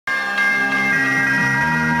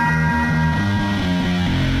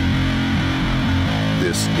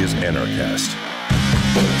is Anarchast.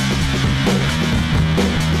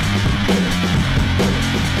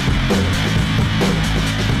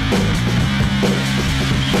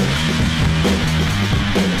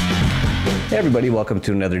 Hey everybody, welcome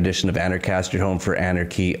to another edition of Anarchast, your home for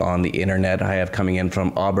anarchy on the internet. I have coming in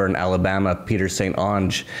from Auburn, Alabama, Peter St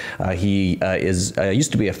Onge. He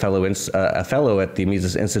used to be a fellow at the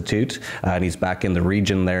Mises Institute, and he's back in the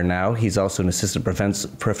region there now. He's also an assistant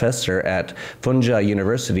professor at Funja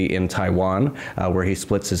University in Taiwan, where he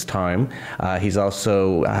splits his time. He's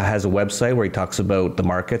also has a website where he talks about the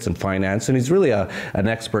markets and finance, and he's really an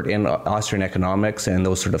expert in Austrian economics and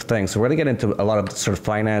those sort of things. So we're going to get into a lot of sort of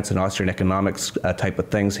finance and Austrian economics type of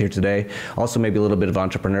things here today. Also maybe a little bit of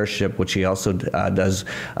entrepreneurship, which he also does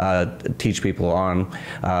teach people on.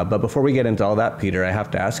 But before we get into all that, Peter, I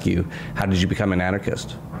have to ask you, how did you become an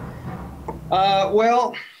anarchist?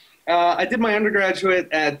 I did my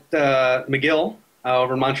undergraduate at McGill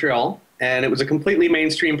over in Montreal, and it was a completely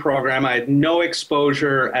mainstream program. I had no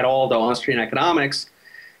exposure at all to Austrian economics.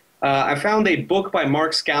 I found a book by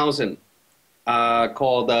Mark Skousen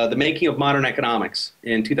called The Making of Modern Economics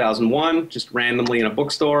in 2001, just randomly in a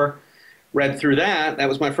bookstore. Read through that. That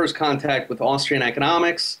was my first contact with Austrian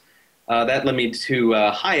economics. That led me to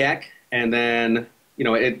Hayek, and then, you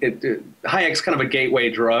know, Hayek's kind of a gateway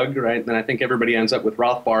drug, right? And I think everybody ends up with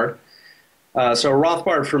Rothbard. So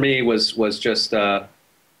Rothbard for me was just, you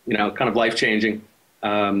know, kind of life-changing.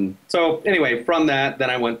 So anyway, from that, then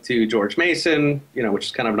I went to George Mason, you know, which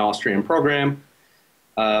is kind of an Austrian program.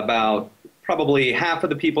 About probably half of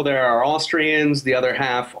the people there are Austrians. The other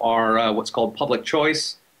half are what's called public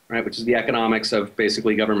choice, right, which is the economics of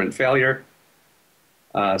basically government failure.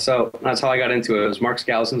 So that's how I got into it. It was Mark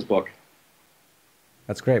Skousen's book.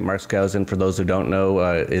 That's great. Mark Skousen, for those who don't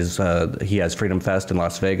know, he has Freedom Fest in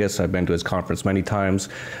Las Vegas. I've been to his conference many times.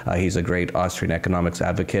 He's a great Austrian economics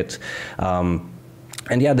advocate.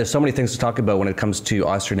 And yeah, there's so many things to talk about when it comes to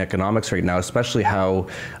Austrian economics right now, especially how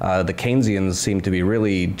the Keynesians seem to be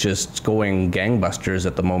really just going gangbusters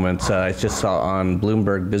at the moment. I just saw on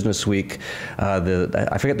Bloomberg Business Week,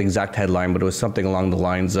 I forget the exact headline, but it was something along the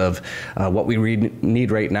lines of what we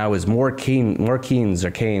need right now is more Keynes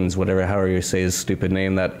or Keynes, whatever, however you say his stupid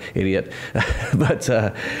name, that idiot. But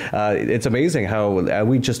it's amazing how,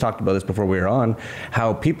 we just talked about this before we were on,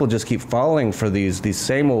 how people just keep falling for these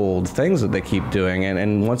same old things that they keep doing.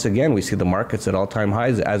 And once again, we see the markets at all-time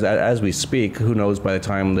highs as we speak. Who knows by the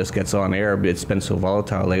time this gets on air? It's been so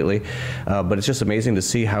volatile lately. But it's just amazing to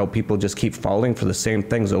see how people just keep falling for the same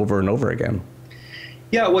things over and over again.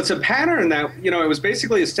 Yeah, well, it's a pattern that, you know, it was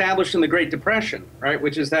basically established in the Great Depression, right?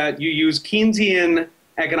 Which is that you use Keynesian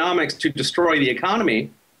economics to destroy the economy.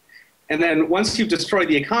 And then once you've destroyed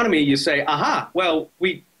the economy, you say, aha, well,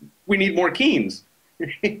 we need more Keynes.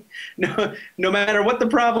 No matter what the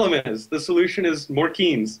problem is, the solution is more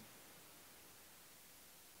Keynes.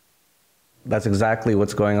 That's exactly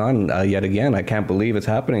what's going on yet again. I can't believe it's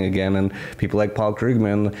happening again. And people like Paul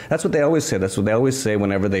Krugman, that's what they always say. That's what they always say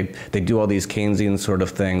whenever they do all these Keynesian sort of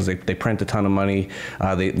things. They print a ton of money.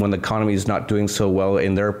 When the economy is not doing so well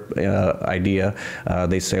in their idea,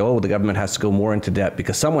 they say, oh, the government has to go more into debt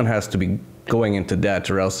because someone has to be going into debt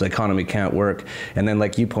or else the economy can't work. And then,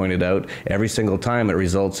 like you pointed out, every single time it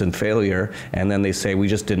results in failure. And then they say, we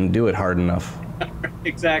just didn't do it hard enough.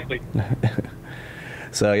 Exactly.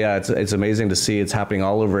 So yeah, it's amazing to see it's happening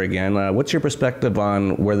all over again. What's your perspective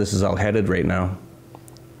on where this is all headed right now?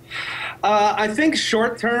 I think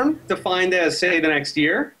short term, defined as, say, the next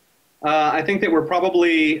year. I think that we're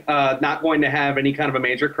probably not going to have any kind of a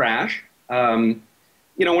major crash.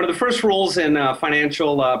 You know, one of the first rules in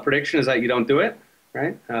financial prediction is that you don't do it,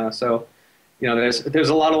 right? So, you know, there's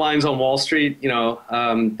a lot of lines on Wall Street. You know,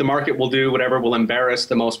 the market will do whatever will embarrass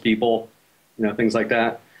the most people. You know, things like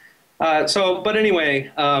that. But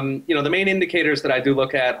anyway, you know, the main indicators that I do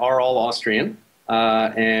look at are all Austrian.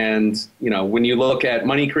 And, you know, when you look at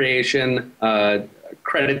money creation,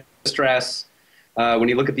 credit stress, when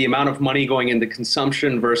you look at the amount of money going into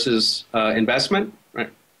consumption versus investment,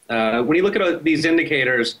 right? When you look at these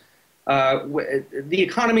indicators, the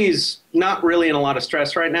economy is not really in a lot of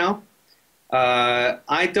stress right now.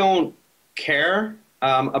 I don't care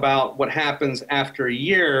about what happens after a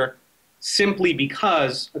year, simply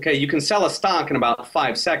because, okay, you can sell a stock in about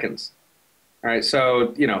 5 seconds. All right,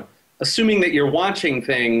 so, you know, assuming that you're watching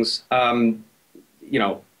things, you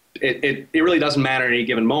know, it really doesn't matter at any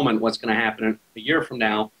given moment what's going to happen a year from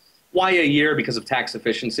now. Why a year? Because of tax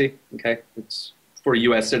efficiency, okay? It's, for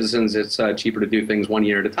U.S. citizens, it's cheaper to do things 1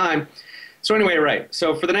 year at a time. So anyway, right,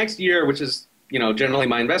 so for the next year, which is, you know, generally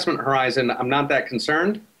my investment horizon, I'm not that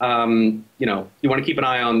concerned. You know, you want to keep an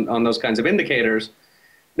eye on those kinds of indicators.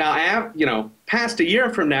 Now, past a year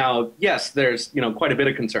from now, yes, there's, quite a bit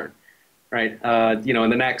of concern, right? In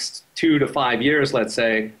the next 2 to 5 years, let's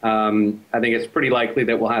say, I think it's pretty likely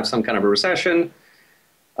that we'll have some kind of a recession.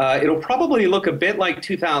 It'll probably look a bit like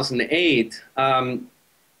 2008.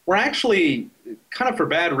 We're actually, kind of for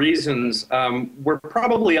bad reasons, we're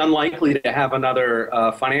probably unlikely to have another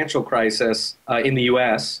financial crisis in the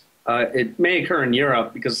US. It may occur in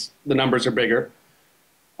Europe because the numbers are bigger.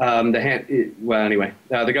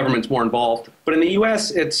 The government's more involved. But in the US,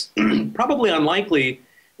 it's probably unlikely.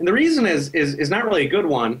 And the reason is not really a good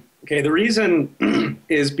one. Okay, the reason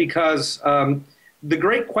is because the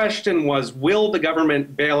great question was, will the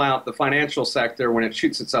government bail out the financial sector when it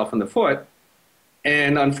shoots itself in the foot?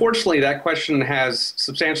 And unfortunately, that question has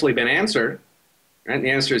substantially been answered. Right?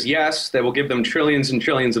 The answer is yes, they will give them trillions and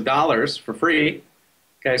trillions of dollars for free.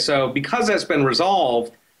 Okay, so because that's been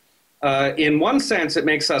resolved, in one sense, it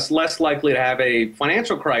makes us less likely to have a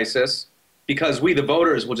financial crisis because we, the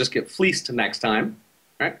voters, will just get fleeced next time.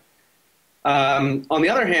 Right? On the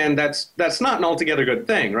other hand, that's not an altogether good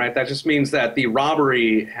thing, right? That just means that the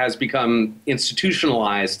robbery has become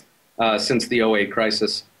institutionalized since the '08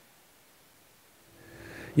 crisis.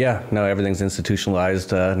 Yeah, no, everything's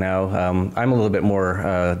institutionalized now. I'm a little bit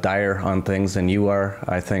more dire on things than you are.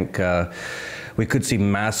 I think we could see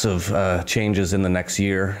massive changes in the next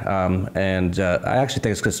year. And I actually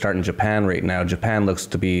think it's going to start in Japan right now. Japan looks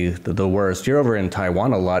to be the worst. You're over in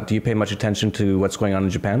Taiwan a lot. Do you pay much attention to what's going on in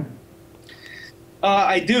Japan?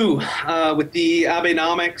 I do, with the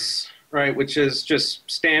Abenomics, right, which is just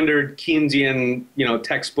standard Keynesian,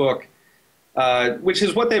 textbook, which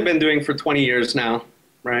is what they've been doing for 20 years now.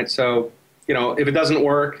 Right. So, if it doesn't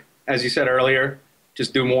work, as you said earlier,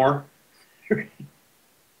 just do more.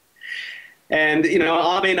 And,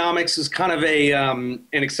 Abenomics is kind of an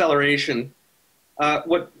acceleration.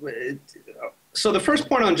 So the first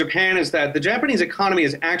point on Japan is that the Japanese economy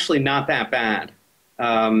is actually not that bad.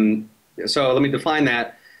 So let me define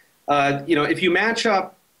that. If you match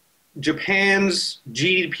up Japan's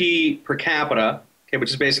GDP per capita, okay,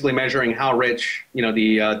 which is basically measuring how rich,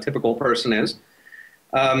 the typical person is,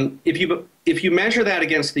 if you measure that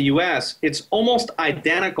against the US, it's almost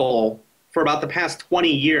identical for about the past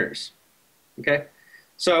 20 years. Okay?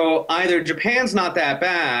 So either Japan's not that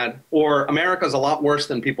bad or America's a lot worse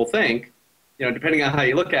than people think, depending on how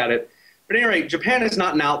you look at it. But at any rate, Japan is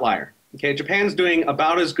not an outlier. Okay? Japan's doing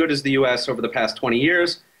about as good as the US over the past 20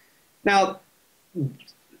 years. Now,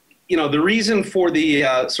 the reason for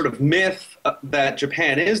the sort of myth that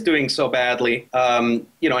Japan is doing so badly,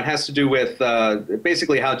 it has to do with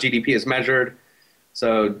basically how GDP is measured.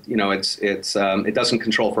 So, it doesn't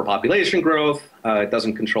control for population growth. It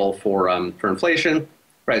doesn't control for inflation.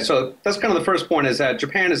 Right. So that's kind of the first point, is that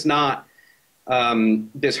Japan is not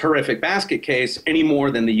this horrific basket case any more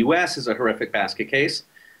than the US is a horrific basket case.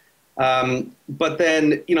 But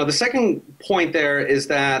then, the second point there is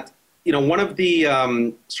that one of the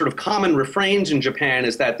sort of common refrains in Japan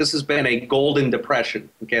is that this has been a golden depression,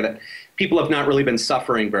 okay, that people have not really been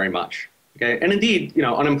suffering very much, okay? And indeed,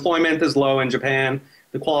 unemployment is low in Japan.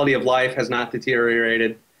 The quality of life has not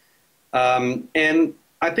deteriorated. And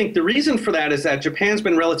I think the reason for that is that Japan's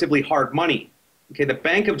been relatively hard money, okay? The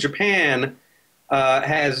Bank of Japan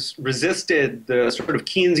has resisted the sort of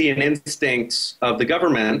Keynesian instincts of the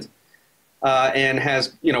government and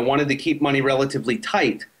has, wanted to keep money relatively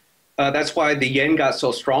tight. That's why the yen got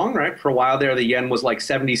so strong, right? For a while there, the yen was like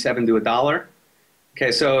 77 to a dollar.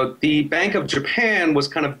 Okay, so the Bank of Japan was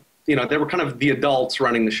kind of, they were kind of the adults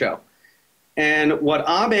running the show. And what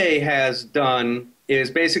Abe has done is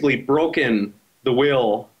basically broken the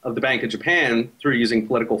will of the Bank of Japan through using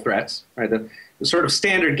political threats, right? The sort of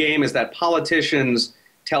standard game is that politicians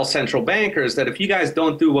tell central bankers that if you guys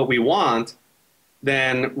don't do what we want,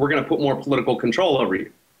 then we're going to put more political control over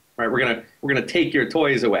you. Right, we're gonna take your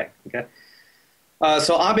toys away. Okay,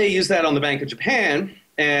 so Abe used that on the Bank of Japan,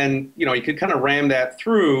 and he could kind of ram that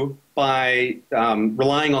through by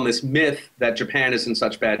relying on this myth that Japan is in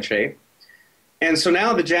such bad shape. And so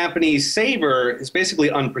now the Japanese saver is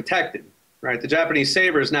basically unprotected. Right, the Japanese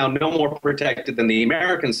saver is now no more protected than the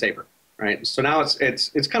American saver. Right, so now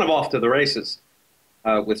it's kind of off to the races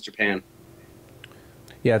with Japan.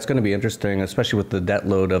 Yeah, it's going to be interesting, especially with the debt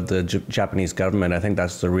load of the Japanese government. I think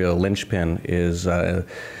that's the real linchpin, is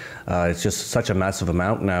it's just such a massive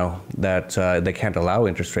amount now that they can't allow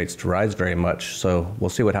interest rates to rise very much. So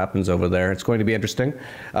we'll see what happens over there. It's going to be interesting.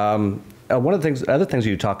 One of the other things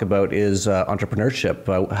you talk about is entrepreneurship.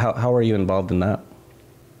 How are you involved in that?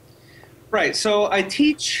 Right. So I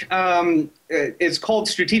teach, it's called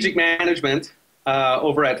strategic management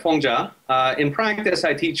over at Fengja. In practice,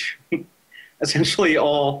 I teach essentially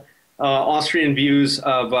all Austrian views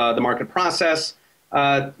of the market process.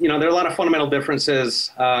 You know, there are a lot of fundamental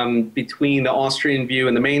differences between the Austrian view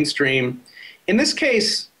and the mainstream. In this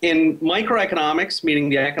case, in microeconomics, meaning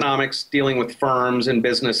the economics dealing with firms and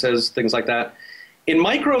businesses, things like that, in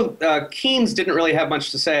micro, Keynes didn't really have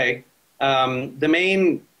much to say. The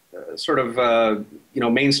main sort of you know,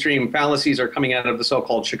 mainstream fallacies are coming out of the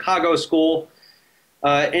so-called Chicago school.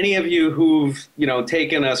 Any of you who've, you know,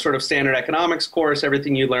 taken a sort of standard economics course,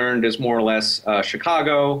 everything you learned is more or less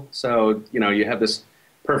Chicago. So, you know, you have this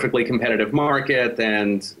perfectly competitive market,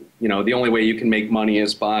 and, you know, the only way you can make money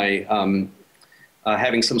is by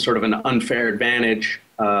having some sort of an unfair advantage.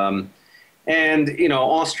 And, you know,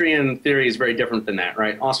 Austrian theory is very different than that,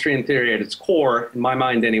 right? Austrian theory at its core, in my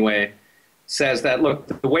mind anyway, says that, look,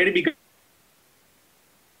 the way to be good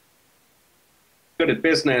at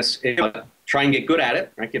business is try and get good at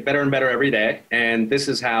it, right? Get better and better every day. And this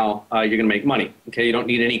is how you're going to make money. Okay, you don't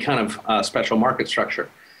need any kind of special market structure.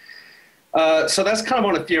 So that's kind of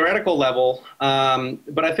on a theoretical level.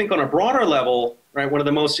 But I think on a broader level, right, one of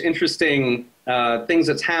the most interesting things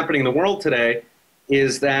that's happening in the world today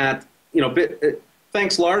is that, you know,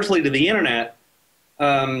 thanks largely to the internet,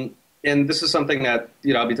 and this is something that,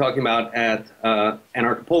 you know, I'll be talking about at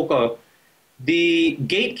Anarchapulco, the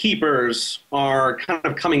gatekeepers are kind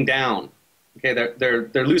of coming down. Okay,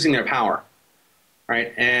 they're losing their power,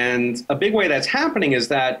 right? And a big way that's happening is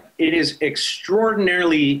that it is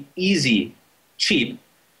extraordinarily easy, cheap,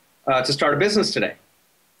 to start a business today,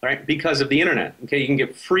 right? Because of the internet. Okay, you can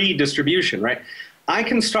get free distribution, right? I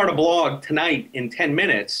can start a blog tonight in 10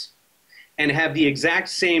 minutes and have the exact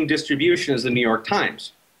same distribution as the New York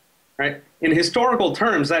Times, right? In historical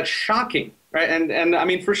terms, that's shocking, right? And I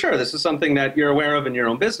mean, for sure, this is something that you're aware of in your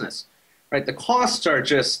own business, right? The costs are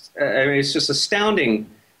just, I mean, it's just astounding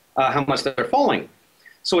how much they're falling.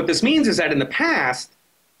 So what this means is that in the past,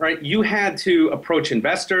 right, you had to approach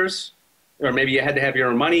investors, or maybe you had to have your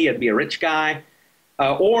own money, you had to be a rich guy,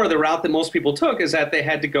 or the route that most people took is that they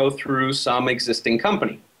had to go through some existing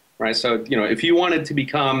company, right? So, you know, if you wanted to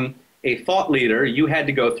become a thought leader, you had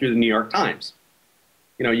to go through the New York Times.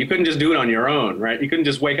 You know, you couldn't just do it on your own, right? You couldn't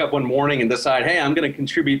just wake up one morning and decide, hey, I'm going to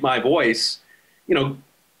contribute my voice. You know,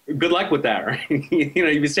 good luck with that, right? You know,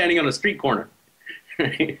 you'd be standing on a street corner.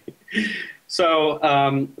 Right? So,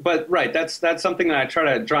 but right, that's something that I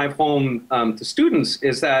try to drive home to students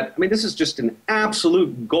is that, I mean, this is just an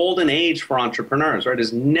absolute golden age for entrepreneurs, right?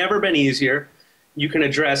 It's never been easier. You can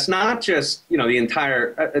address not just, you know, the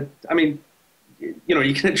entire, I mean, you know,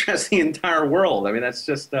 you can address the entire world. I mean, that's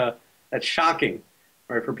just, that's shocking,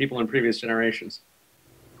 right, for people in previous generations.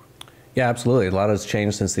 Yeah, absolutely. A lot has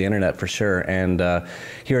changed since the internet, for sure. And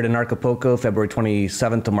here at Anarchapulco, February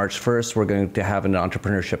 27th to March 1st, we're going to have an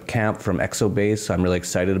entrepreneurship camp from Exobase. I'm really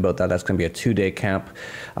excited about that. That's going to be a 2-day camp.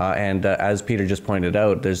 And as Peter just pointed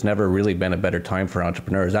out, there's never really been a better time for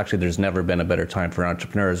entrepreneurs. Actually, there's never been a better time for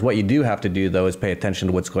entrepreneurs. What you do have to do, though, is pay attention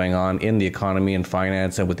to what's going on in the economy and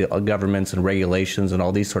finance and with the governments and regulations and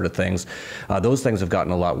all these sort of things. Those things have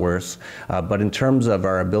gotten a lot worse. But in terms of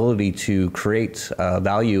our ability to create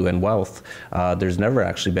value and wealth, there's never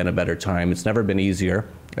actually been a better time. It's never been easier.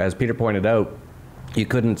 As Peter pointed out, you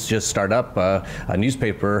couldn't just start up a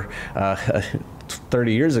newspaper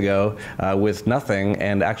 30 years ago with nothing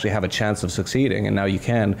and actually have a chance of succeeding, and now you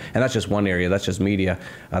can. And that's just one area, that's just media.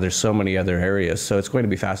 There's so many other areas. So it's going to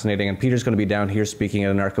be fascinating, and Peter's going to be down here speaking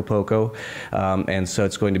at Anarchapulco, and so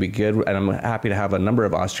it's going to be good. And I'm happy to have a number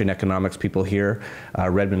of Austrian economics people here.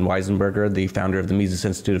 Redmond Weisenberger, the founder of the Mises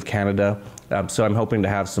Institute of Canada. So I'm hoping to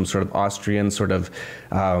have some sort of Austrian sort of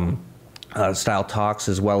style talks,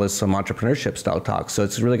 as well as some entrepreneurship style talks. So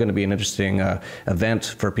it's really going to be an interesting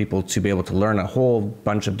event for people to be able to learn a whole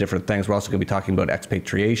bunch of different things. We're also going to be talking about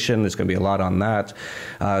expatriation. There's going to be a lot on that.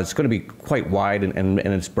 It's going to be quite wide in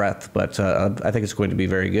its breadth, but I think it's going to be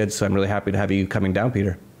very good. So I'm really happy to have you coming down,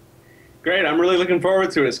 Peter. Great. I'm really looking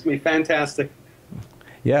forward to it. It's going to be fantastic.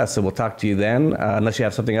 Yeah, so we'll talk to you then. Unless you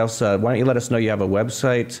have something else, why don't you let us know you have a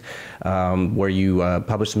website where you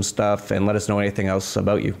publish some stuff, and let us know anything else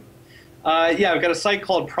about you. Yeah, I've got a site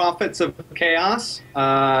called Prophets of Chaos,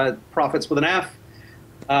 Prophets with an F,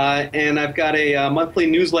 and I've got a monthly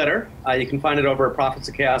newsletter. You can find it over at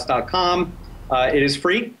prophetsofchaos.com. It is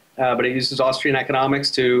free, but it uses Austrian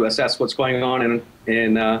economics to assess what's going on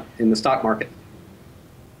in the stock market.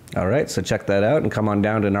 All right, so check that out and come on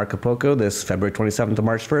down to Anarchapulco this February 27th to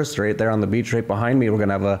March 1st, right there on the beach right behind me. We're going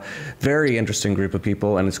to have a very interesting group of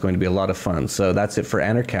people, and it's going to be a lot of fun. So that's it for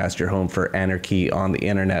Anarchast, your home for anarchy on the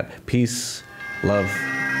internet. Peace, love,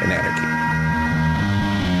 and anarchy.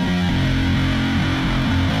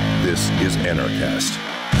 This is Anarchast.